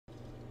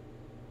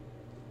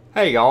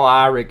Hey y'all,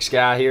 iRix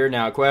Guy here.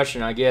 Now a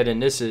question I get, and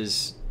this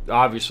is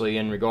obviously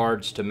in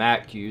regards to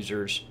Mac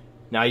users.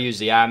 Now I use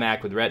the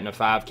iMac with Retina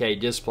 5K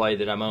display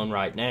that I'm on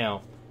right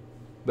now.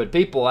 But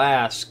people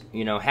ask,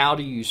 how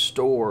do you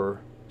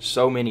store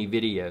so many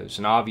videos?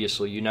 And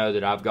obviously you know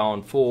that I've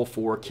gone full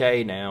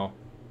 4K now.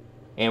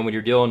 And when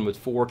you're dealing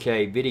with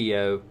 4K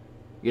video,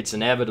 it's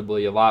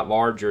inevitably a lot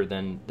larger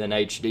than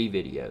HD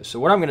video. So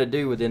what I'm going to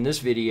do within this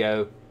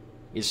video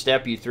is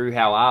step you through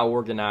how I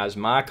organize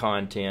my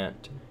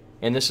content.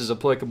 And this is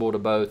applicable to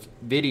both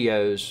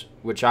videos,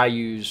 which I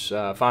use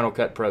Final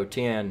Cut Pro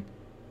 10,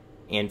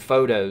 and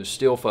photos,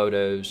 still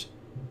photos,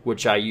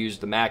 which I use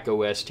the Mac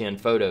OS 10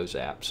 Photos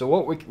app. So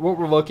what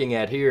we're looking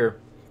at here,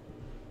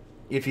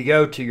 if you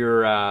go to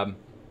your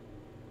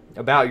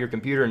about your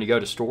computer and you go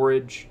to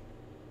storage,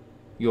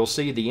 you'll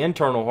see the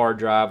internal hard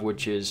drive,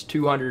 which is it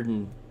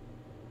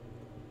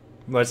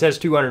says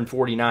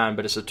 249,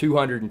 but it's a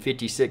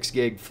 256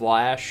 gig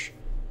flash.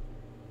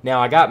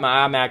 Now I got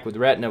my iMac with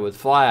Retina with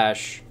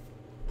flash,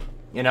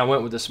 and I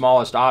went with the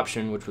smallest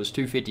option, which was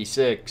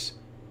 256,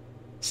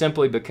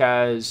 simply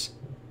because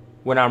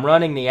when I'm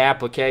running the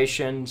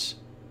applications,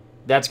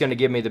 that's going to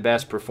give me the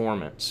best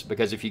performance.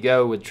 Because if you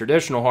go with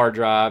traditional hard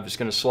drive, it's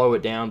going to slow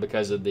it down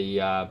because of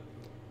the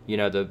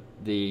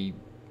the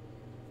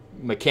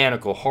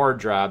mechanical hard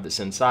drive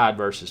that's inside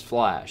versus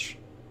flash.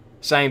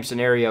 Same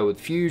scenario with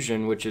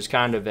Fusion, which is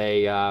kind of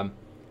a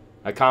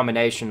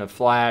combination of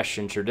flash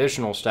and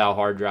traditional style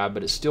hard drive,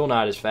 but it's still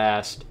not as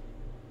fast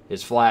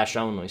as flash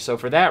only. So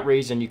for that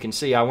reason, you can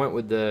see I went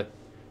with the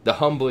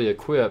humbly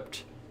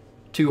equipped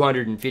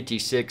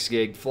 256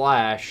 gig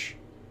flash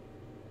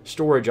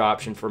storage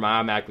option for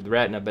my iMac with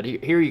Retina. But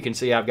here you can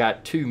see I've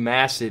got two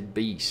massive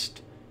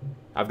beasts.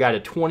 I've got a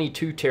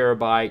 22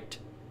 terabyte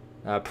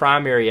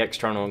primary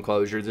external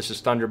enclosure. This is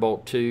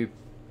Thunderbolt 2.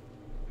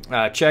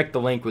 Check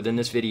the link within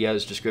this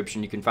video's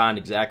description. You can find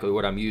exactly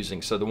what I'm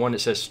using. So the one that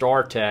says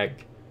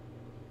StarTech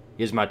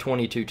is my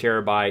 22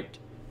 terabyte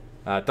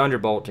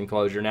Thunderbolt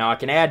enclosure. Now I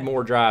can add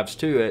more drives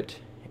to it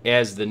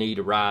as the need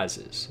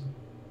arises.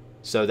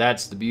 So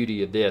that's the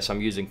beauty of this.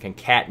 I'm using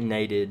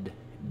concatenated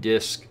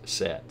disk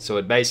set. So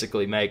it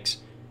basically makes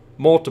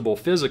multiple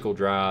physical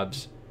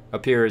drives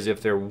appear as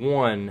if they're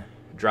one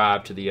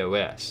drive to the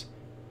OS.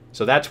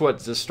 So that's what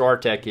the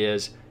StarTech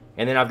is.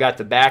 And then I've got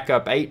the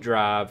backup 8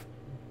 drive.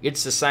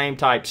 It's the same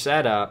type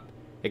setup,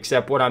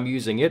 except what I'm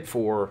using it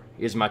for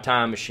is my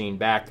time machine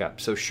backup.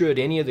 So should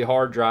any of the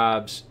hard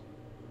drives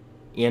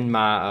in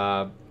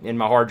my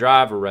hard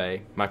drive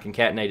array, my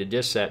concatenated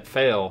disk set,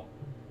 fail,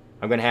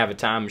 I'm going to have a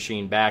time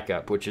machine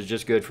backup, which is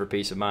just good for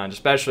peace of mind,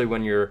 especially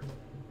when you're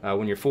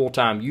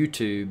full-time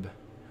YouTube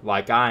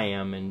like I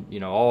am,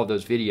 and all of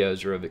those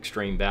videos are of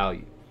extreme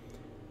value.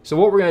 So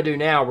what we're going to do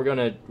now, we're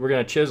going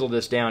to chisel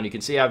this down. You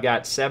can see I've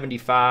got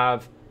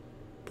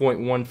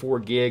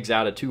 75.14 gigs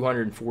out of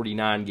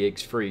 249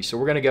 gigs free. So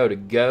we're going to go to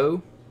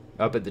Go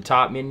up at the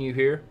top menu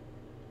here.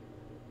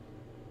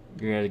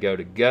 You're going to go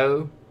to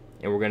Go,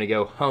 and we're going to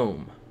go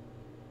Home.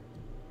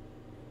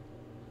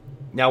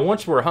 Now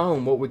once we're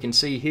home, what we can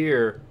see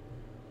here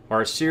are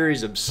a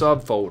series of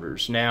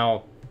subfolders.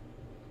 Now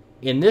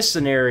in this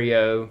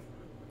scenario,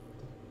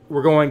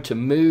 we're going to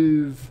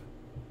move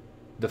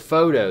the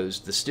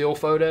photos, the still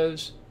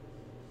photos.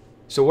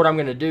 So what I'm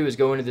going to do is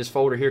go into this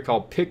folder here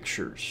called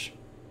Pictures.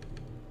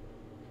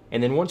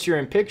 And then once you're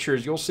in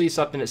Pictures, you'll see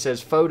something that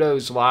says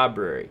Photos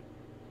Library.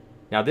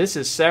 Now this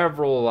is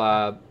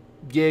several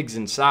gigs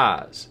in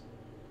size.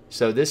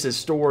 So this is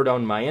stored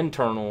on my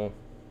internal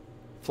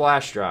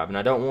flash drive, and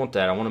I don't want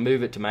that. I want to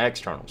move it to my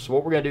external. So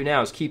what we're going to do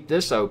now is keep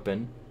this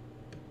open.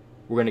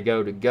 We're going to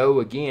go to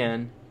Go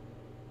again,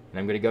 and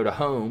I'm going to go to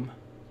Home.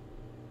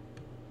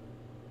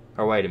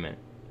 Or wait a minute.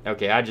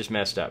 Okay, I just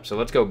messed up. So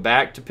let's go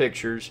back to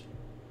Pictures.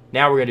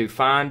 Now we're going to do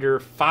Finder,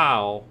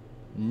 File,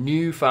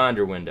 New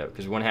Finder window,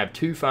 because we want to have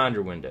two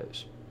Finder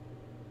windows.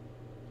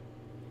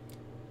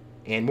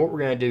 And what we're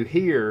going to do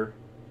here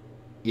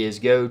is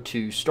go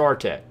to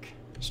StarTech.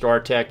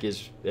 StarTech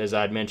is, as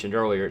I'd mentioned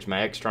earlier, it's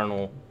my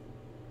external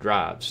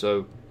drive.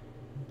 So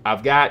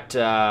I've got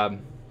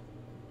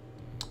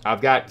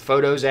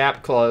Photos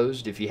app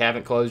closed. If you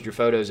haven't closed your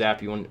Photos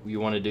app, you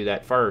want to do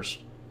that first.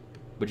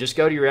 But just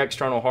go to your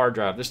external hard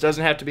drive. This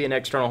doesn't have to be an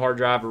external hard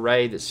drive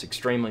array that's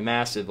extremely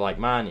massive like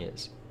mine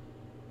is.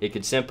 It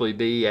could simply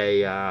be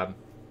a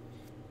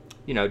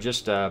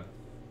just a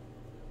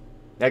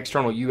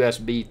external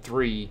USB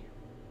 3,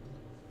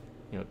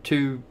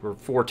 2 or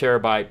 4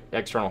 terabyte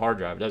external hard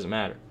drive. It doesn't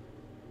matter.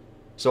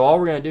 So all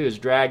we're going to do is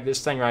drag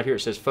this thing right here.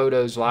 It says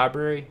Photos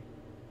Library.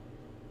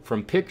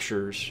 From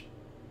Pictures,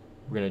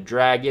 we're going to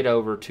drag it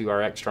over to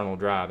our external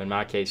drive, in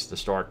my case the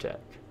StarTech.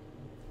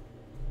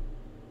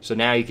 So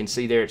now you can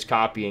see there it's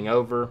copying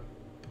over,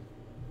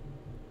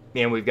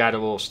 and we've got a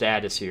little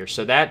status here.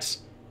 So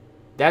that's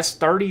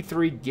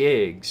 33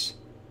 gigs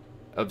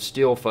of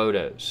still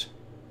photos.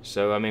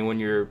 So I mean, when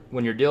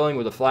you're dealing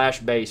with a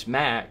flash-based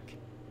Mac,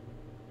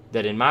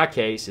 that in my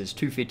case is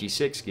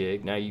 256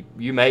 gig. Now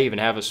you may even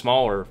have a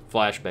smaller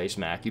flash-based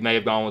Mac. You may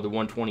have gone with a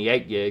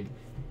 128 gig,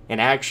 And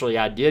actually,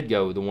 I did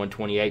go with the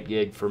 128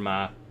 gig for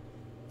my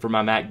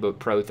MacBook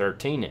Pro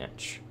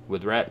 13-inch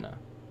with Retina,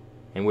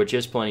 and which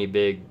is plenty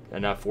big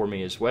enough for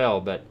me as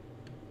well. But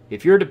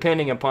if you're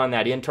depending upon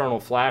that internal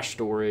flash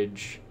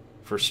storage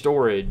for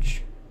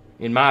storage,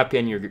 in my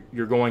opinion,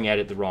 you're going at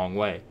it the wrong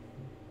way.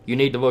 You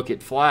need to look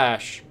at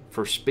flash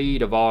for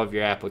speed of all of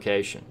your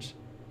applications.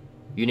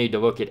 You need to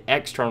look at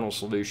external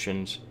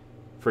solutions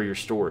for your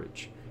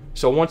storage.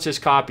 So once this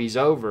copy's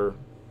over,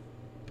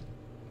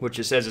 which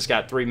it says it's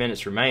got 3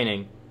 minutes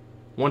remaining,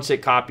 once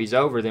it copies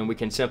over, then we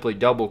can simply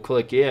double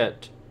click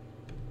it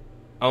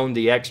on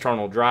the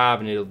external drive,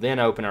 and it'll then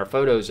open our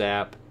Photos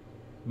app,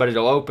 but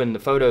it'll open the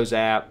Photos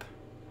app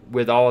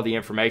with all of the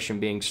information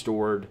being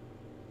stored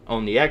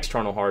on the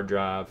external hard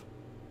drive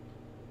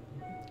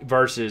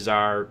versus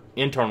our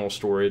internal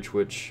storage,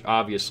 which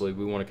obviously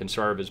we want to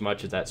conserve as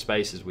much of that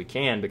space as we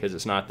can because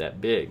it's not that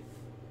big.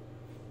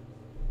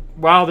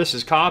 While this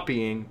is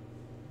copying,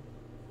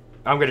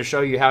 I'm going to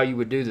show you how you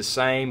would do the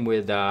same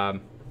with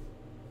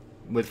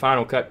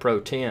Final Cut Pro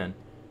 10,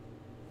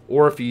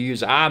 or if you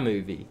use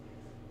iMovie.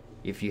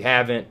 If you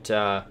haven't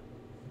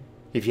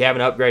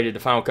upgraded to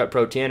Final Cut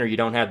Pro 10, or you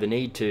don't have the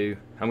need to,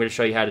 I'm going to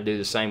show you how to do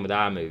the same with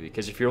iMovie.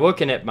 Because if you're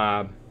looking at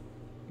my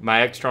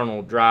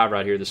external drive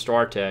right here, the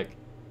StarTech,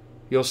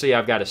 you'll see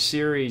I've got a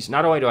series.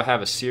 Not only do I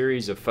have a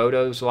series of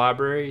Photos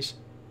libraries,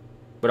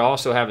 but I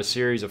also have a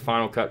series of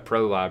Final Cut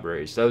Pro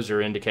libraries. Those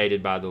are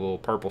indicated by the little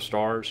purple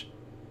stars.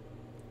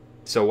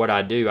 So what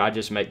I do, I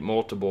just make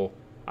multiple.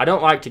 I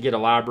don't like to get a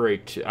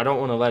library. I don't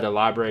want to let a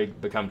library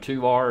become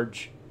too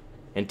large.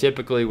 And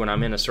typically when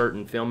I'm in a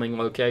certain filming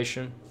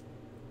location,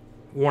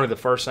 one of the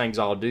first things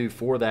I'll do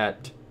for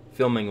that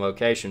filming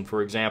location,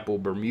 for example,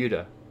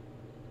 Bermuda.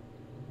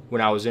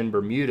 When I was in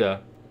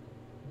Bermuda,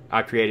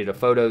 I created a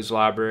Photos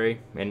library,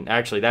 and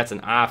actually that's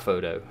an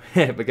iPhoto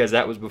because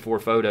that was before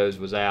Photos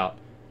was out.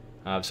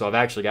 So I've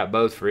actually got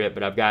both for it,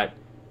 but I've got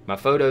my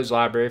Photos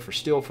library for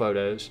still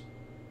photos,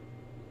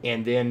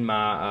 and then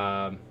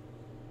my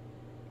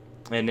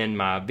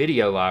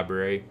video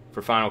library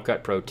for Final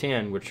Cut Pro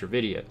 10, which are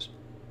videos.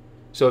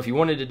 So if you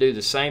wanted to do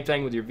the same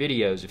thing with your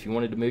videos, if you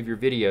wanted to move your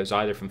videos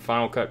either from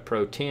Final Cut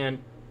Pro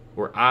 10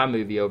 or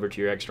iMovie over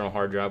to your external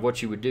hard drive,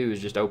 what you would do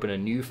is just open a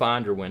new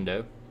Finder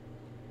window.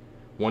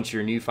 Once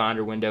your new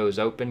Finder window is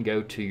open,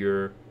 go to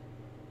your,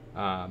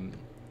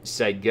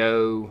 say,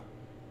 Go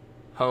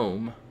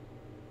Home.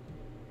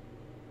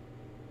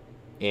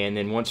 And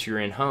then once you're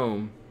in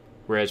Home,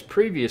 whereas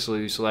previously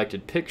we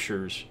selected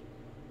Pictures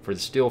for the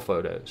still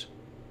photos,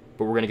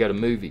 but we're going to go to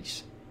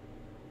Movies.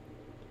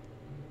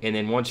 And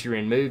then once you're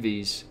in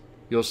Movies,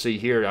 you'll see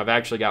here I've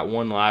actually got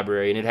one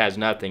library, and it has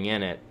nothing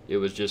in it. It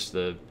was just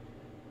the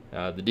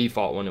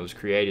default one that was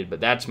created, but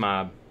that's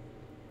my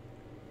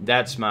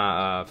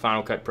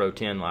Final Cut Pro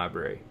 10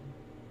 library,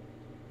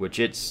 which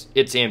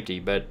it's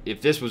empty. But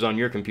if this was on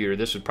your computer,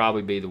 this would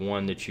probably be the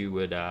one that you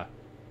would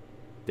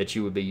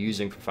be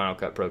using for Final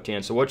Cut Pro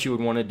 10. So what you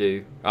would want to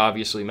do,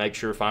 obviously, make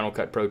sure Final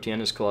Cut Pro 10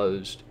 is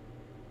closed,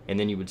 and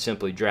then you would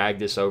simply drag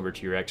this over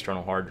to your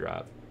external hard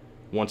drive.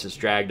 Once it's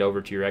dragged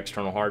over to your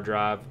external hard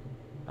drive,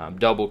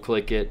 double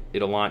click it,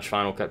 it'll launch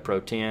Final Cut Pro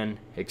 10,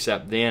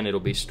 except then it'll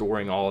be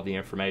storing all of the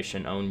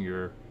information on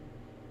your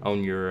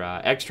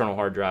external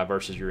hard drive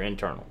versus your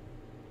internal.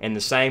 And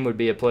the same would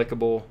be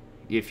applicable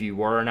if you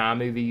were an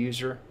iMovie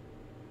user.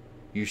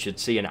 You should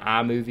see an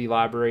iMovie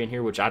library in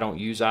here, which I don't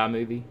use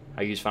iMovie.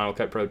 I use Final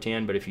Cut Pro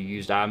 10, but if you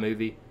used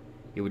iMovie,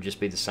 it would just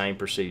be the same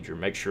procedure.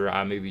 Make sure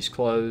iMovie's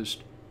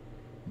closed,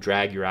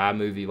 drag your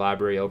iMovie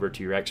library over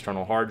to your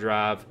external hard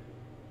drive,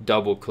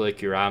 double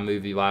click your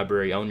iMovie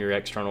library on your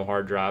external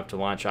hard drive to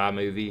launch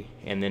iMovie,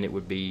 and then it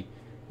would be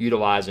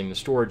utilizing the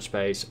storage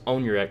space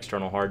on your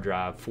external hard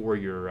drive for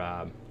your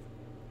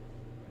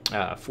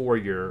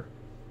iMovie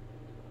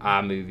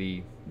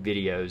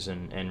videos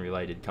and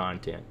related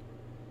content.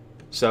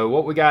 So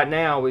what we got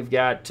now, we've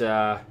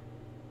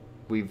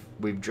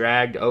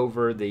dragged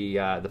over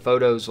the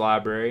Photos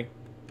library,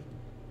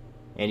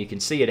 and you can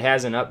see it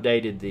hasn't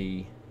updated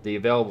the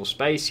available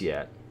space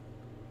yet,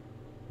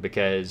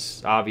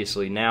 because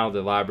obviously now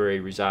the library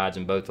resides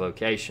in both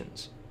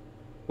locations.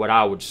 What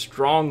I would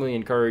strongly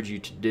encourage you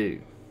to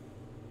do,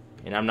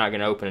 and I'm not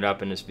going to open it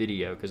up in this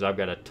video because I've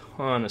got a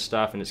ton of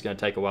stuff and it's going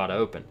to take a while to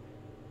open.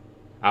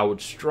 I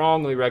would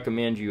strongly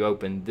recommend you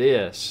open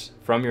this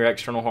from your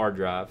external hard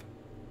drive.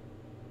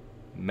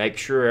 Make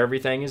sure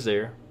everything is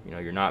there.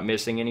 You're not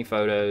missing any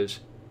photos.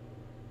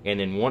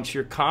 And then once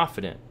you're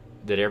confident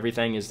that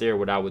everything is there,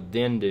 what I would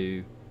then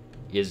do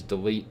is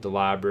delete the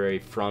library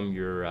from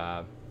your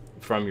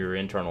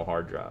internal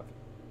hard drive.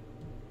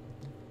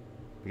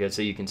 Because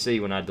so you can see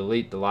when I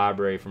delete the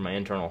library from my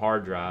internal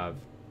hard drive,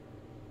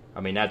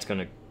 I mean that's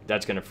gonna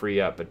free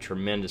up a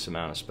tremendous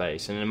amount of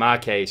space. And in my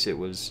case, it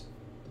was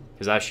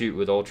because I shoot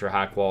with ultra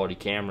high quality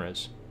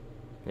cameras.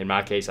 In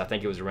my case, I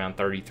think it was around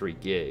 33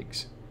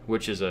 gigs,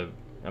 which is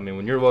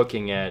when you're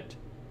looking at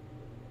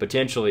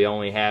potentially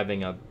only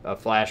having a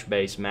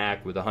flash-based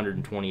Mac with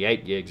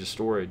 128 gigs of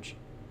storage,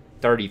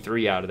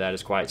 33 out of that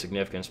is quite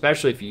significant,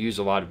 especially if you use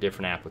a lot of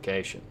different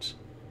applications.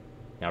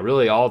 Now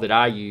really all that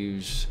I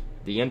use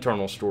the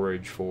internal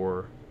storage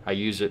for, I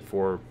use it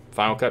for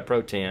Final Cut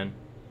Pro 10,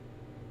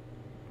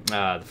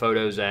 the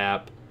Photos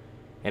app,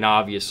 and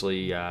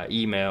obviously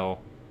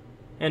email,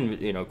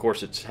 and of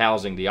course it's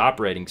housing the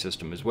operating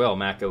system as well,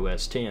 Mac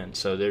OS 10.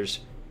 So there's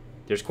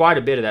quite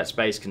a bit of that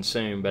space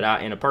consumed.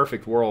 But in a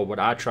perfect world, what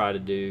I try to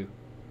do,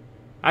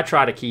 I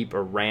try to keep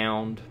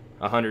around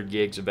 100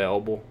 gigs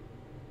available,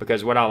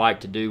 because what I like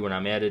to do when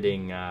I'm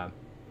editing,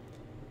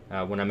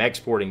 when I'm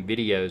exporting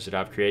videos that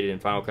I've created in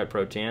Final Cut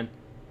Pro 10,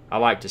 I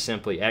like to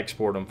simply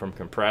export them from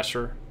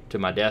compressor to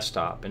my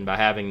desktop. And by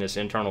having this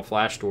internal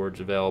flash storage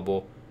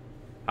available,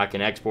 I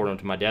can export them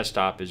to my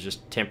desktop as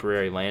just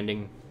temporary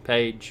landing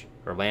page,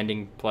 or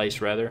landing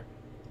place rather,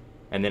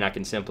 and then I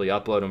can simply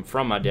upload them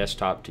from my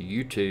desktop to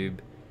YouTube.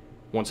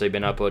 Once they've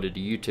been uploaded to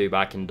YouTube,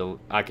 I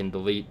can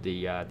delete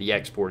the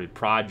exported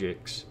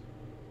projects,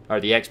 or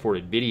the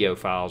exported video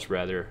files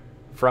rather,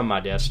 from my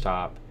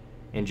desktop,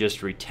 and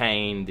just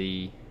retain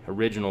the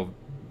original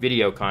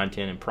video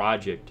content and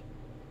project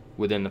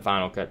within the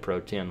Final Cut Pro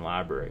 10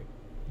 library.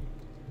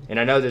 And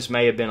I know this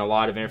may have been a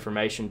lot of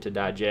information to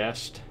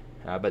digest,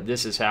 but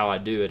this is how I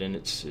do it, and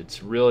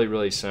it's really,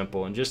 really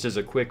simple. And just as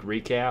a quick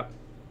recap,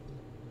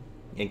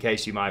 in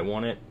case you might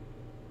want it,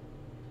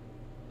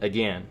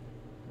 again,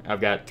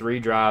 I've got 3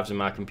 drives in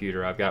my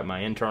computer. I've got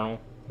my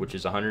internal, which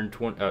is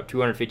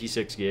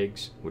 256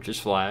 gigs, which is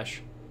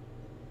flash.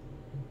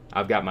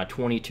 I've got my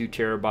 22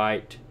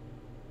 terabyte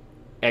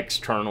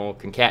external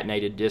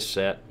concatenated disk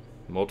set,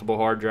 multiple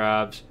hard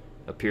drives.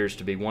 Appears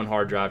to be one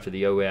hard drive to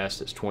the OS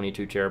that's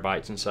 22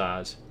 terabytes in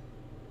size.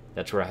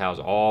 That's where I house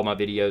all my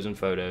videos and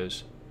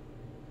photos.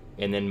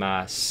 And then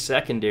my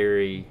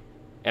secondary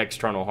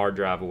external hard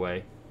drive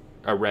array,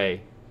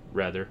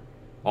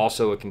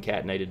 also a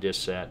concatenated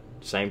disk set,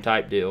 same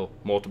type deal,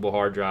 multiple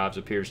hard drives,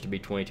 appears to be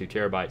 22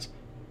 terabytes.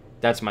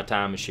 That's my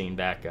Time Machine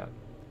backup.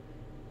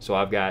 So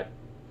I've got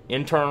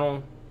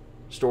internal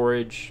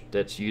storage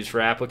that's used for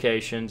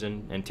applications,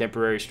 and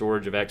temporary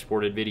storage of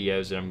exported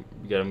videos that I'm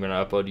going to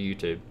upload to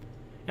YouTube.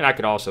 And I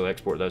could also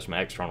export those from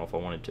external if I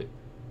wanted to.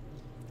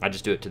 I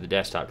just do it to the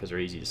desktop because they're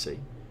easy to see.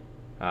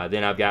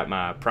 Then I've got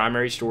my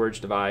primary storage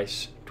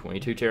device,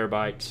 22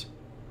 terabytes,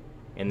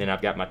 and then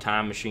I've got my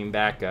Time Machine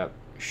backup.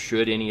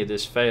 Should any of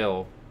this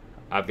fail,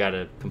 I've got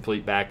a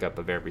complete backup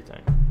of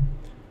everything.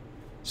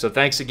 So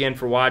thanks again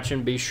for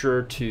watching. Be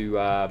sure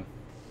to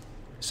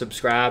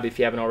subscribe if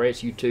you haven't already.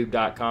 It's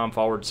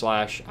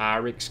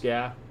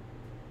youtube.com/iRixGuy,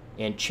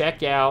 and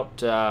check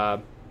out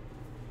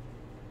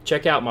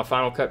my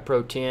Final Cut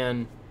Pro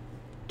 10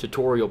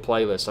 tutorial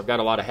playlist. I've got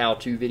a lot of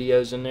how-to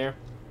videos in there,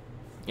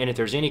 and if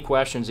there's any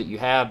questions that you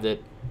have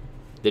that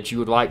you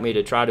would like me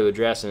to try to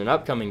address in an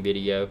upcoming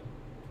video,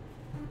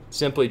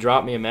 simply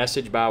drop me a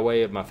message by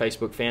way of my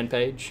Facebook fan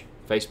page,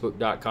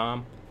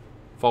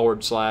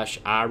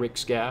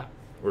 facebook.com/iRixGuy,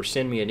 or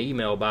send me an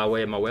email by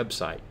way of my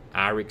website,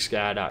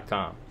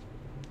 iRixGuy.com.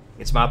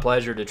 It's my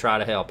pleasure to try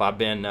to help. I've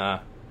been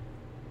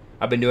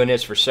doing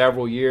this for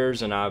several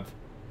years, and I've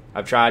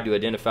tried to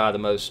identify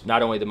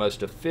not only the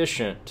most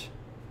efficient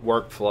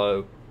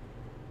workflow,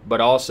 but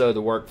also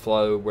the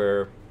workflow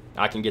where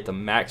I can get the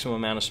maximum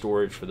amount of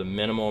storage for the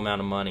minimal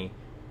amount of money,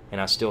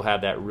 and I still have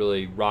that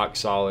really rock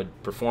solid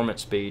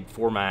performance speed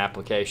for my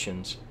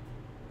applications,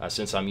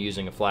 since I'm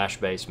using a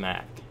flash-based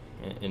Mac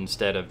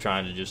instead of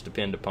trying to just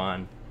depend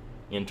upon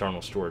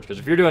internal storage. Because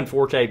if you're doing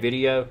 4K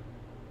video,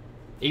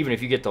 even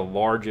if you get the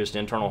largest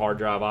internal hard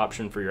drive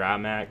option for your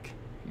iMac,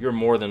 you're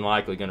more than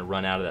likely going to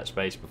run out of that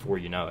space before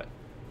you know it.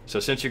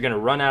 So since you're going to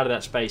run out of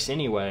that space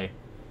anyway,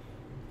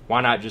 why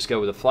not just go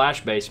with a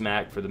flash-based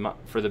Mac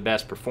for the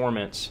best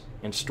performance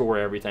and store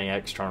everything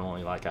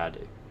externally like I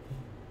do?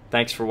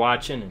 Thanks for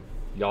watching, and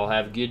y'all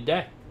have a good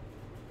day.